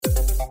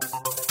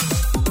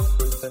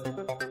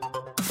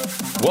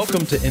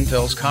Welcome to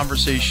Intel's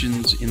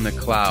Conversations in the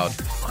Cloud.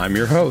 I'm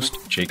your host,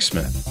 Jake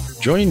Smith.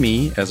 Join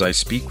me as I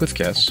speak with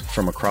guests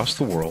from across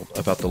the world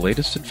about the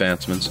latest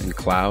advancements in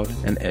cloud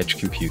and edge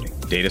computing,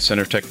 data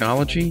center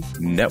technology,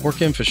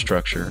 network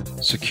infrastructure,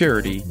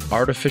 security,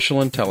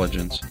 artificial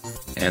intelligence,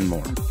 and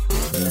more.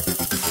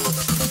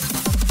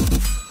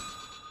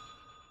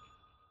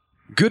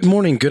 Good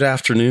morning, good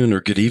afternoon, or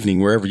good evening,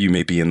 wherever you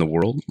may be in the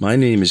world. My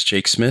name is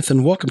Jake Smith,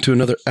 and welcome to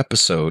another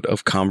episode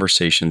of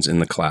Conversations in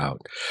the Cloud.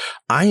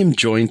 I am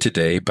joined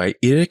today by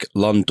Erik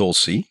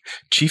Landolsi,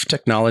 Chief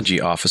Technology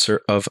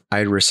Officer of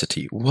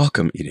Irisity.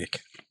 Welcome,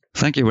 Erik.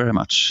 Thank you very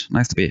much.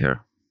 Nice to be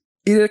here.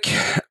 Erik,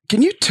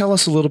 can you tell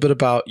us a little bit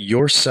about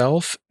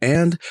yourself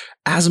and,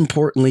 as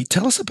importantly,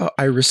 tell us about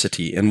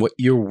Irisity and what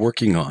you're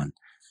working on?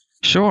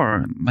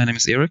 Sure. My name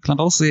is Erik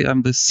Landolsi.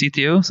 I'm the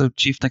CTO, so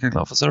Chief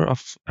Technical Officer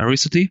of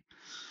Irisity.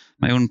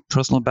 My own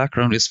personal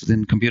background is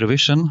within computer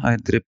vision. I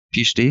did a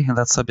PhD in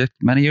that subject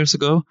many years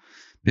ago,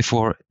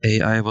 before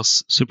AI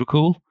was super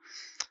cool.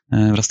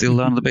 But I still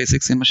learn the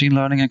basics in machine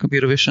learning and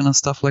computer vision and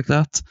stuff like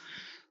that.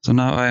 So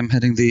now I'm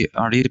heading the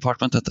R&D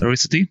department at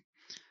Irisity.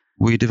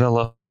 We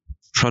develop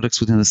products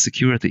within the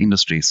security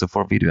industry, so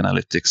for video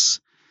analytics,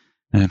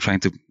 and trying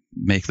to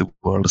make the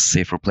world a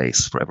safer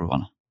place for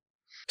everyone.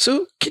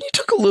 So can you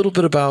talk a little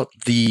bit about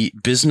the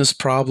business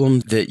problem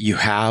that you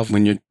have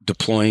when you're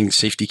deploying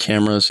safety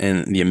cameras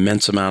and the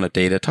immense amount of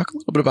data? Talk a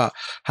little bit about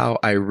how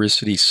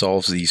Irisity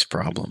solves these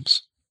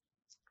problems.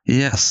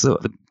 Yes, so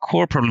the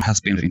core problem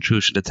has been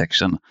intrusion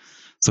detection.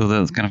 So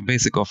the kind of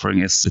basic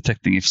offering is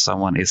detecting if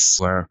someone is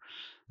where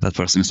that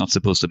person is not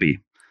supposed to be.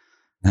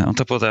 On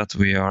top of that,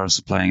 we are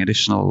supplying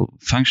additional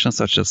functions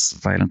such as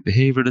violent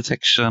behavior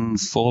detection,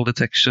 fall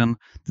detection,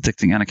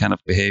 detecting any kind of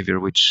behavior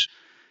which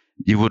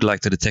you would like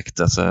to detect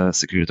as a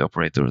security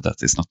operator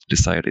that is not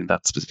desired in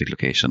that specific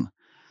location.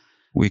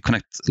 We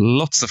connect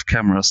lots of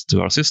cameras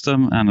to our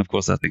system, and of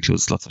course that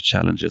includes lots of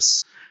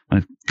challenges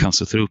when it comes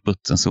to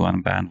throughput and so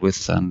on,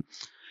 bandwidth and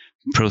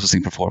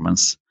processing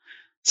performance.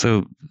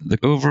 So the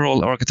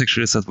overall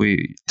architecture is that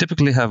we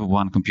typically have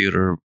one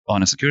computer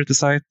on a security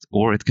site,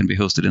 or it can be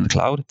hosted in the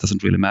cloud. It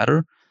doesn't really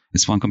matter.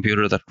 It's one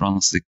computer that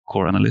runs the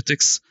core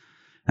analytics,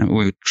 and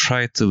we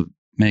try to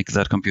make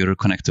that computer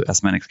connect to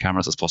as many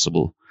cameras as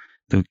possible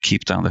to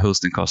keep down the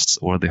hosting costs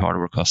or the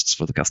hardware costs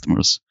for the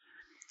customers.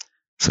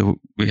 So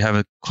we have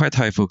a quite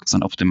high focus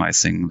on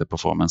optimizing the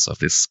performance of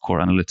this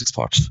core analytics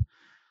part.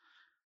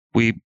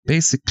 We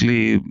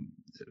basically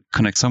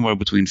connect somewhere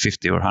between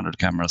 50 or 100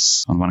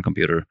 cameras on one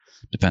computer,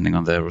 depending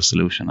on the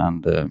resolution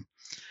and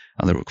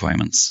other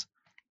requirements.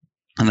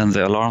 And then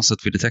the alarms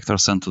that we detect are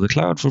sent to the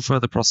cloud for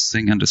further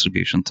processing and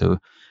distribution to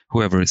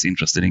whoever is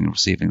interested in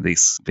receiving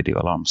these video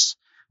alarms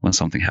when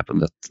something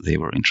happened that they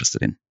were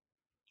interested in.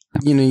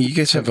 You know, you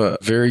guys have a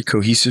very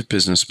cohesive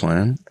business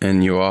plan,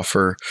 and you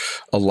offer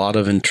a lot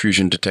of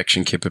intrusion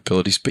detection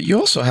capabilities, but you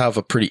also have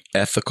a pretty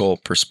ethical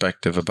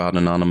perspective about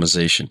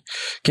anonymization.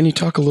 Can you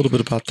talk a little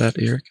bit about that,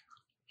 Erik?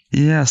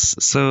 Yes.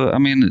 So, I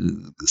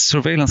mean,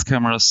 surveillance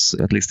cameras,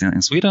 at least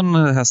in Sweden,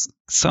 has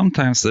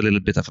sometimes a little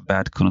bit of a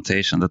bad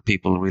connotation that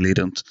people really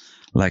don't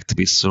like to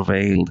be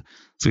surveilled.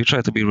 So we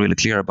try to be really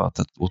clear about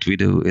that. What we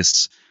do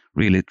is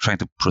really trying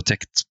to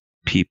protect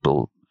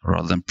people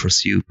rather than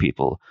pursue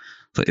people.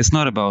 So it's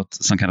not about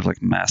some kind of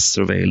like mass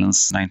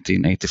surveillance,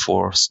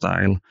 1984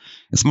 style.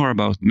 It's more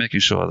about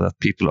making sure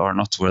that people are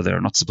not where they're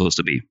not supposed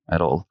to be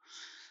at all.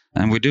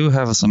 And we do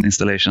have some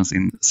installations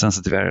in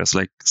sensitive areas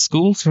like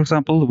schools, for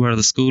example, where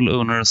the school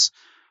owners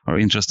are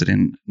interested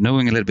in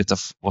knowing a little bit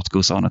of what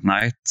goes on at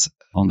night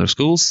on their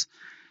schools.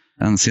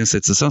 And since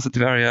it's a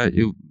sensitive area,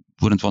 you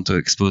wouldn't want to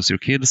expose your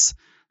kids.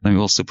 Then we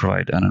also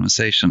provide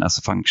anonymization as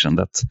a function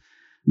that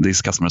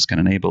these customers can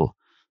enable.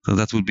 So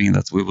that would mean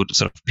that we would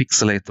sort of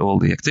pixelate all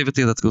the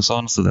activity that goes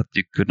on so that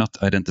you could not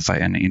identify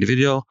any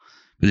individual,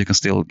 but you can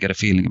still get a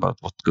feeling about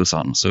what goes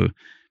on. So,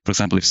 for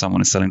example, if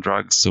someone is selling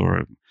drugs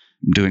or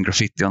doing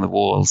graffiti on the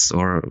walls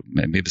or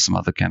maybe some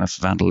other kind of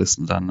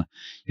vandalism, then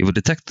you would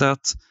detect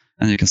that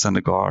and you can send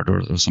a guard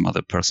or some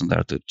other person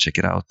there to check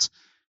it out,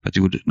 but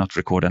you would not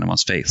record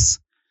anyone's face,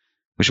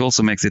 which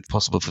also makes it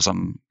possible for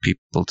some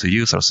people to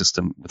use our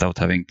system without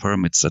having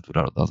permits that would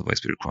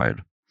otherwise be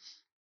required.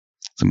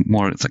 So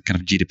more, it's like kind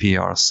of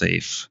GDPR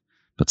safe,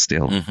 but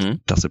still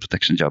does the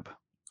protection job.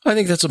 I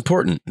think that's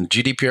important.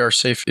 GDPR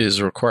safe is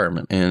a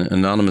requirement, and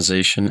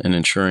anonymization and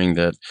ensuring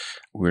that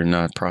we're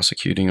not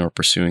prosecuting or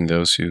pursuing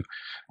those who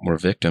were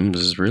victims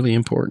is really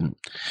important.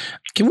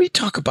 Can we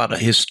talk about a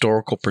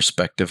historical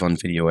perspective on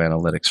video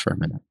analytics for a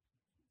minute?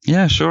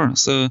 Yeah, sure.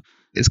 So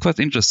it's quite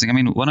interesting. I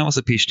mean, when I was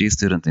a PhD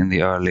student in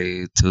the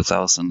early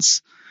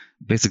 2000s,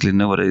 basically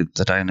nobody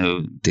that I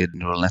knew did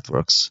neural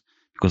networks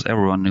because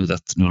everyone knew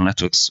that neural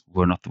networks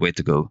were not the way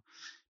to go.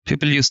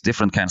 People use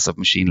different kinds of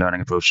machine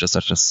learning approaches,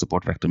 such as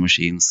support vector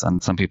machines,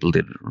 and some people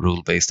did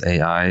rule-based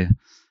AI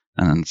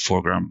and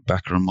foreground,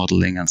 background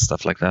modeling and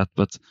stuff like that.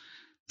 But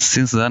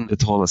since then,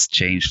 it all has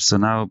changed. So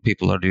now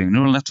people are doing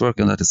neural network,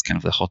 and that is kind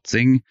of the hot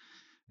thing.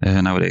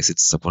 Nowadays,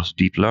 it's support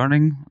deep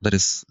learning. That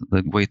is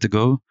the way to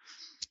go.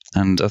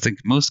 And I think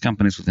most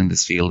companies within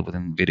this field,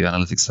 within video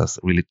analytics, has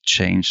really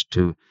changed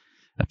to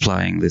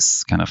applying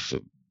this kind of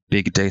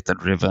big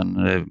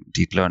data-driven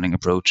deep learning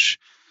approach.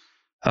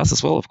 Us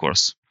as well, of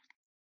course.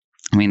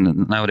 I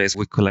mean, nowadays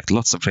we collect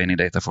lots of training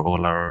data from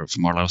all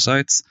our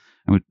sites,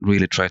 and we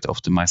really try to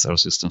optimize our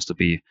systems to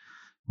be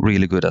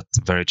really good at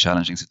very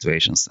challenging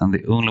situations. And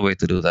the only way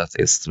to do that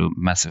is through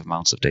massive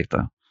amounts of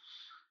data.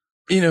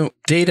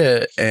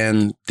 Data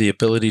and the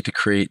ability to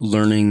create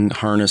learning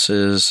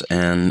harnesses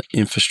and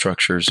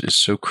infrastructures is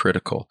so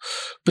critical.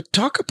 But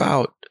talk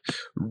about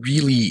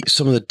really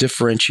some of the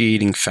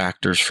differentiating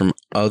factors from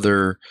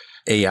other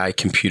AI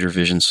computer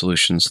vision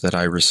solutions that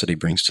Irisity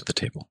brings to the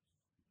table.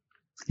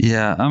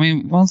 Yeah, I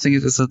mean, one thing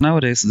is that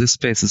nowadays this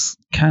space is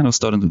kind of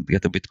starting to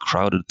get a bit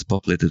crowded,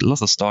 populated.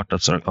 Lots of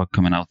startups are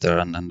coming out there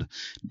and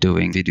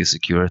doing video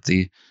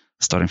security,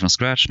 starting from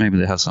scratch. Maybe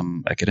they have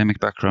some academic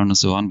background and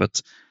so on,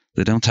 but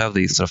they don't have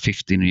these sort of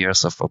 15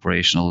 years of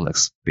operational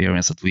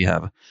experience that we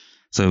have.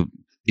 So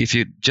if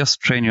you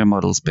just train your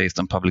models based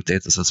on public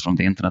data sets from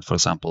the internet, for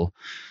example,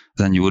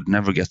 then you would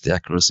never get the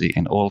accuracy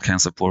in all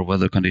kinds of poor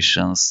weather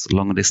conditions,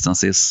 long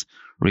distances,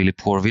 really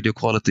poor video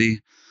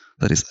quality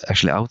that is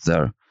actually out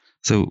there.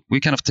 So we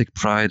kind of take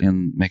pride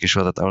in making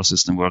sure that our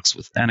system works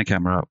with any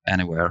camera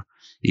anywhere,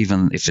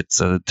 even if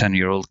it's a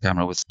 10-year-old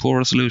camera with poor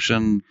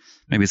resolution,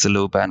 maybe it's a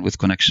low bandwidth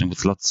connection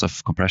with lots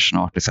of compression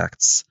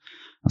artifacts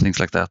and things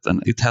like that.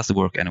 And it has to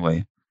work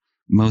anyway.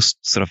 Most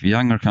sort of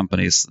younger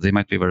companies, they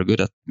might be very good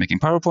at making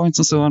PowerPoints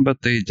and so on,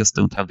 but they just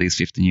don't have these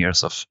 15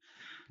 years of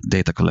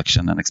data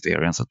collection and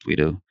experience that we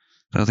do.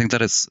 So I think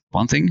that is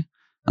one thing.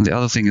 And the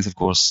other thing is, of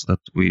course, that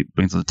we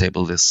bring to the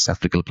table this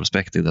ethical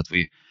perspective that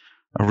we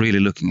are really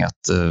looking at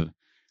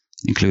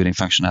including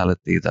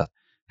functionality that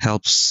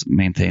helps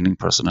maintaining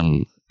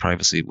personal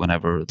privacy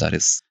whenever that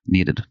is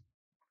needed.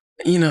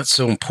 It's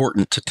so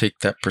important to take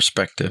that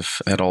perspective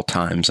at all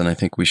times, and I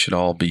think we should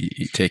all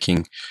be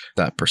taking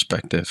that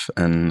perspective,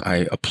 and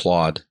I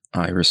applaud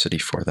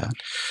Irisity for that.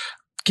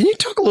 Can you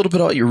talk a little bit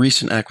about your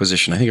recent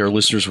acquisition? I think our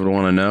listeners would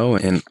want to know,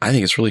 and I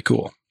think it's really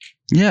cool.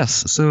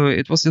 Yes, so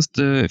it was just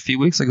a few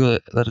weeks ago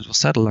that it was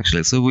settled,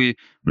 actually. So we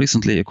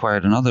recently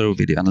acquired another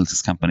video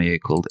analytics company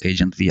called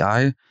Agent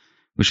VI,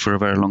 which for a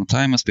very long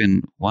time has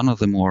been one of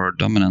the more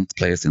dominant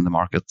players in the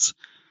market,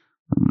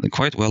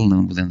 quite well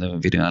known within the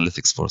video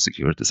analytics for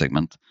security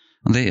segment.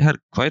 And they had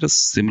quite a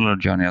similar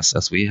journey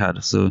as we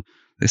had. So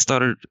they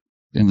started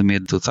in the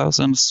mid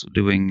 2000s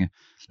doing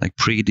like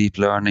pre-deep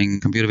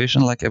learning computer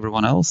vision like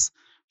everyone else,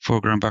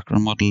 foreground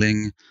background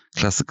modeling,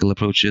 classical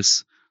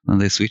approaches. Then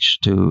they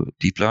switched to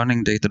deep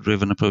learning,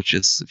 data-driven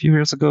approaches a few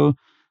years ago,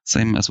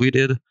 same as we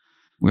did.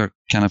 We are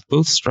kind of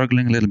both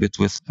struggling a little bit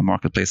with a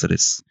marketplace that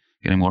is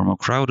getting more and more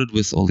crowded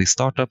with all these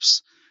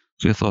startups.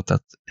 So we thought that,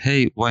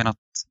 hey, why not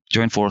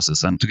join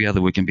forces and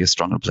together we can be a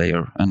stronger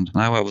player. And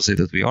now I would say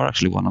that we are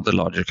actually one of the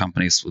larger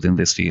companies within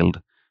this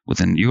field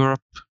within Europe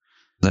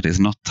that is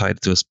not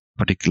tied to a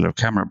particular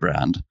camera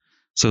brand.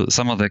 So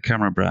some of the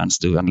camera brands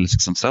do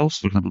analytics themselves.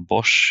 For example,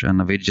 Bosch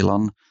and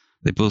Avigilon,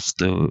 they both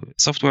do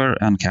software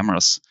and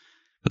cameras,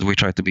 but we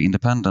try to be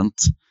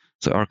independent.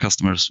 So our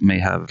customers may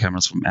have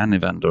cameras from any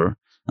vendor,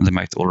 and they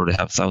might already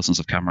have thousands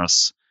of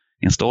cameras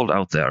installed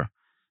out there.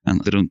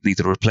 And they don't need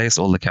to replace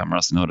all the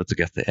cameras in order to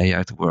get the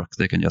AI to work.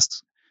 They can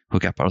just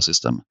hook up our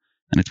system,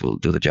 and it will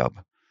do the job.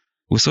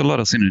 We saw a lot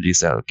of synergies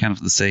there, kind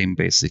of the same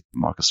basic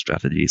market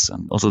strategies,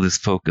 and also this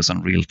focus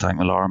on real-time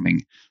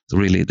alarming, so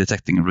really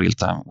detecting in real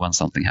time when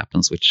something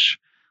happens, which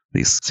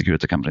these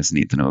security companies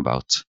need to know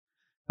about.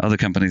 Other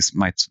companies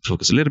might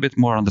focus a little bit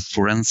more on the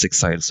forensic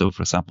side. So,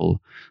 for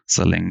example,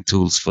 selling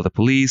tools for the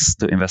police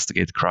to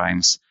investigate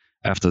crimes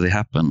after they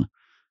happen,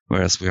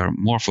 whereas we are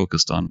more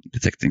focused on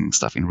detecting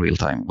stuff in real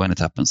time when it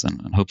happens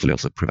and hopefully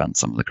also prevent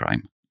some of the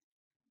crime.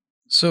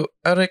 So,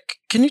 Erik,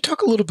 can you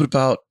talk a little bit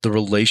about the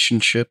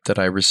relationship that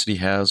Irisity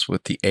has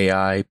with the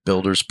AI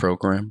Builders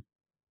Program?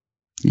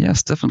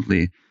 Yes,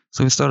 definitely.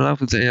 So we started out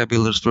with the AI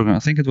Builders Program. I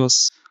think it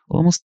was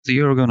almost a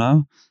year ago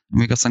now. And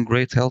we got some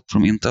great help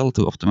from Intel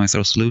to optimize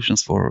our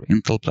solutions for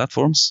Intel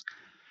platforms.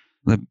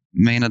 The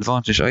main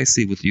advantage I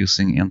see with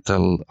using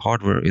Intel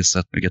hardware is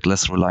that we get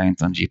less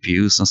reliant on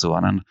GPUs and so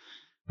on. And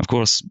of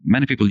course,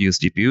 many people use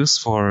GPUs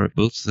for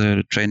both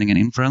training and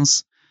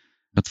inference.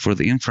 But for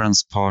the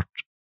inference part,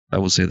 I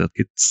would say that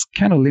it's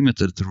kind of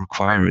limited to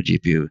require a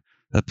GPU.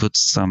 That puts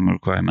some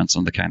requirements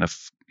on the kind of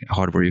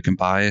hardware you can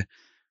buy.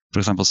 For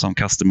example, some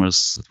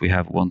customers that we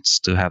have want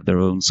to have their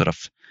own sort of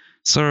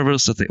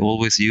servers that they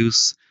always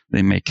use.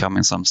 They may come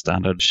in some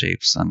standard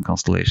shapes and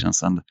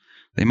constellations, and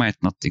they might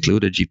not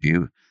include a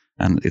GPU.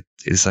 And it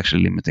is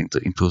actually limiting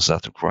to impose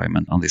that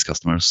requirement on these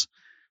customers.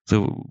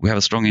 So we have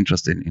a strong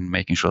interest in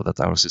making sure that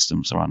our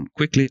systems run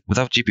quickly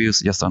without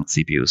GPUs, just on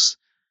CPUs.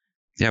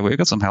 Yeah, we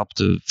got some help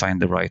to find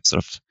the right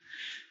sort of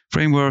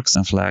frameworks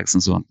and flags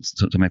and so on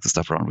to make the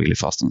stuff run really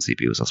fast on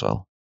CPUs as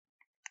well.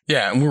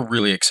 Yeah, and we're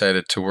really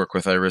excited to work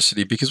with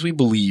Irisity because we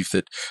believe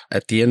that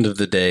at the end of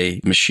the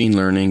day, machine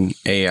learning,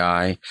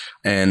 AI,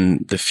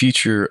 and the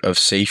future of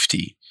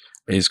safety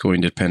is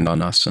going to depend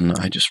on us. And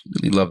I just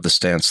really love the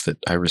stance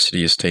that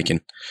Irisity has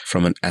taken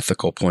from an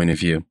ethical point of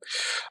view.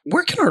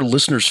 Where can our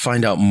listeners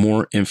find out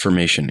more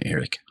information,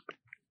 Erik?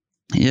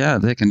 Yeah,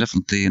 they can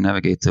definitely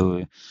navigate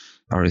to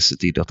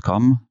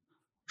irisity.com,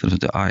 so to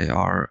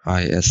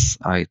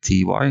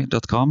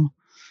irisity.com.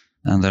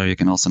 And there you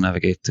can also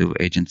navigate to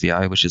Agent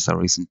VI, which is our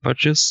recent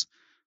purchase.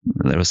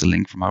 There is a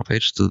link from our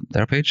page to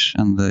their page,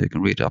 and you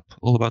can read up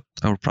all about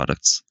our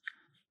products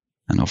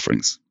and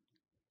offerings.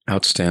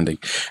 Outstanding.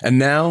 And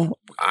now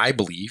I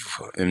believe,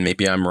 and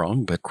maybe I'm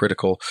wrong, but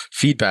critical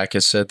feedback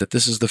has said that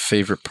this is the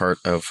favorite part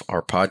of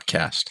our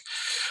podcast.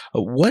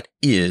 What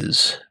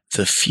is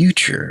the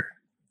future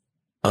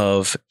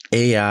of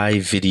AI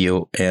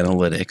video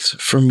analytics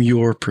from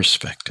your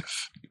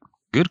perspective?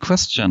 Good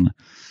question.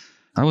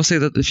 I would say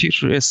that the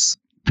future is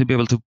to be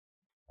able to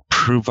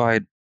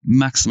provide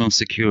maximum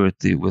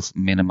security with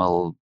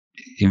minimal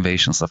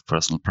invasions of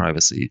personal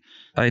privacy.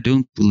 I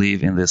don't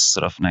believe in this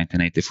sort of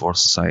 1984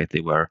 society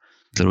where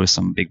there is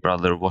some big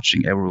brother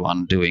watching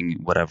everyone doing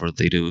whatever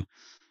they do.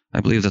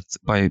 I believe that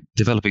by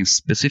developing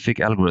specific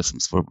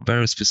algorithms for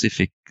very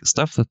specific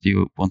stuff that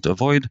you want to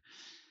avoid,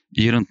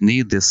 you don't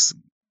need this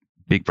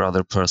big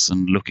brother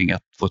person looking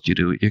at what you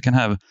do. You can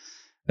have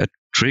a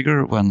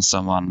trigger when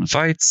someone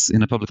fights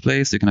in a public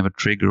place. You can have a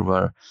trigger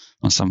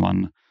when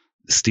someone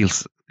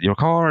steals your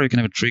car. You can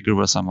have a trigger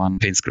where someone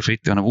paints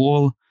graffiti on a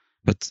wall.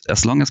 But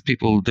as long as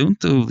people don't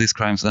do these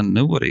crimes, then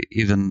nobody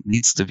even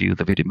needs to view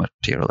the video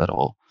material at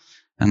all.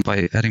 And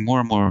by adding more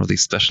and more of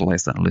these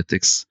specialized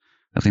analytics,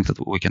 I think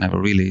that we can have a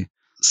really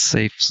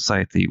safe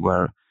society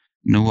where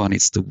no one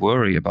needs to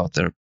worry about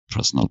their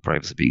personal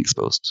privacy being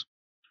exposed.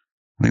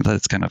 I think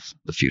that's kind of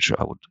the future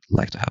I would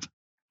like to have.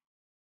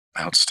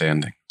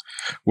 Outstanding.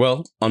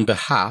 Well, on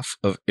behalf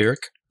of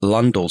Erik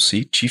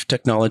Landolsi, Chief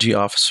Technology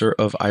Officer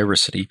of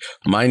Irisity,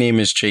 my name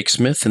is Jake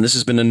Smith, and this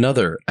has been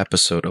another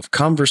episode of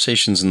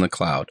Conversations in the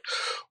Cloud.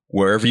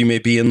 Wherever you may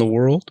be in the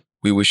world,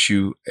 we wish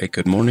you a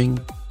good morning,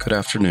 good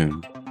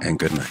afternoon, and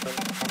good night.